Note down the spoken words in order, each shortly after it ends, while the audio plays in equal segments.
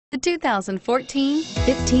The 2014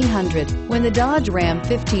 1500. When the Dodge Ram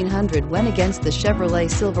 1500 went against the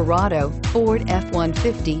Chevrolet Silverado, Ford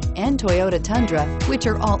F-150, and Toyota Tundra, which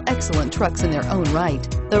are all excellent trucks in their own right,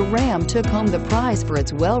 the Ram took home the prize for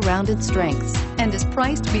its well-rounded strengths and is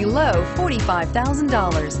priced below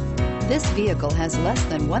 $45,000. This vehicle has less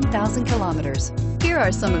than 1,000 kilometers. Here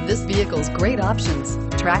are some of this vehicle's great options: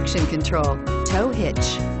 traction control, tow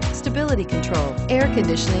hitch, stability control, air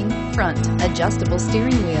conditioning, front, adjustable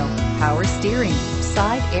steering wheel, power steering,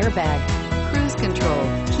 side airbag, cruise control,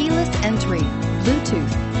 keyless entry,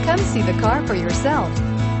 Bluetooth. Come see the car for yourself.